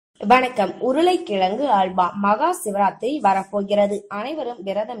வணக்கம். உருளைக்கிழங்கு அல்வா மகா சிவராத்திரி வரப்போகிறது. அனைவரும்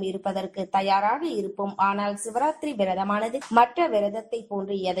விரதம் இருப்பதற்கு தயாராக இருப்போம். ஆனால் சிவராத்திரி விரதமானது மற்ற விரதத்தை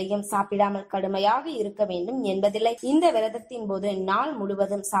போன்று எதையும் சாப்பிடாமல் கடுமையாக இருக்க வேண்டும் என்பதில்லை. இந்த விரதத்தின் போது நாள்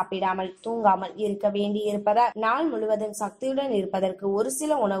முழுவதும் சாப்பிடாமல் தூங்காமல் இருக்க வேண்டி இருப்பதால் நாள் முழுவதும் சக்தியுடன் இருப்பதற்கு ஒரு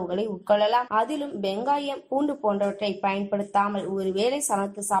சில உணவுகளை உட்கொள்ளலாம். அதிலும் வெங்காயம், பூண்டு போன்றவற்றை பயன்படுத்தாமல் ஒருவேளை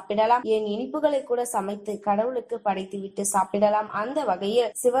சமைத்து சாப்பிடலாம். என் இனிப்புகளை கூட சமைத்து கடவுளுக்கு படைத்துவிட்டு சாப்பிடலாம். அந்த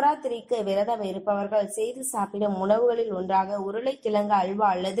வகையில் சிவராத்திரிக்கு விரதம் இருப்பவர்கள் செய்து சாப்பிடும் உணவுகளில் ஒன்றாக உருளைக்கிழங்கு அல்வா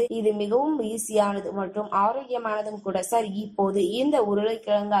அல்லது இது மிகவும் ஈஸியானது மற்றும் ஆரோக்கியமானதும் கூட. சரி, இப்போது இந்த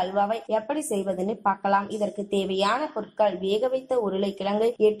உருளைக்கிழங்கு அல்வாவை எப்படி செய்வதுன்னு பார்க்கலாம். இதற்கு தேவையான பொருட்கள்: வேக வைத்த உருளைக்கிழங்கு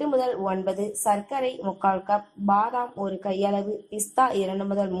 8 முதல் 9, சர்க்கரை 3/4 கப், பாதாம் 1 கையளவு, பிஸ்தா 2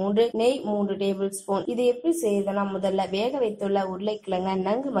 முதல் 3, நெய் 3 டேபிள் ஸ்பூன். இது எப்படி செய்யுதுன்னா, முதல்ல வேக வைத்துள்ள உருளைக்கிழங்கை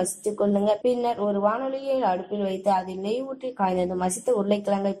நன்கு மசித்துக் கொள்ளுங்க. பின்னர் ஒரு வானொலியை அடுப்பில் வைத்து அதில் நெய் ஊற்றி காய்ந்தது மசித்த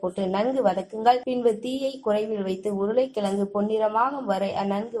உருளைக்கிழங்கை போட்டு நன்கு வதக்குங்கள். பின்பு தீயை குறைவில் வைத்து உருளைக்கிழங்கு பொன்னிறமாகும் வரை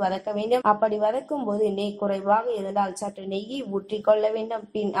நன்கு வதக்க வேண்டும். அப்படி வதக்கும் போது நெய் குறைவாக இருந்தால் சற்று நெய்யை ஊற்றி கொள்ள வேண்டும்.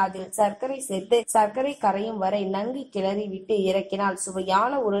 பின் அதில் சர்க்கரை சேர்த்து சர்க்கரை கரையும் வரை நன்கு கிளறி விட்டு இறக்கினால்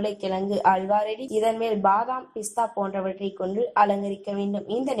சுவையான உருளைக்கிழங்கு அல்வா ரெடி. இதன் மேல் பாதாம், பிஸ்தா போன்றவற்றை கொண்டு அலங்கரிக்க வேண்டும்.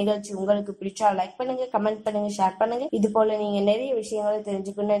 இந்த நிகழ்ச்சி உங்களுக்கு பிடிச்சா லைக் பண்ணுங்க, கமெண்ட் பண்ணுங்க, ஷேர் பண்ணுங்க. இது போல நீங்க நிறைய விஷயங்களை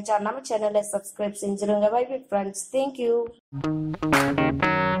தெரிஞ்சுக்கணும் நினைச்சா நம்ம சேனலை subscribe செஞ்சிருங்க. By bye friends. Thank you.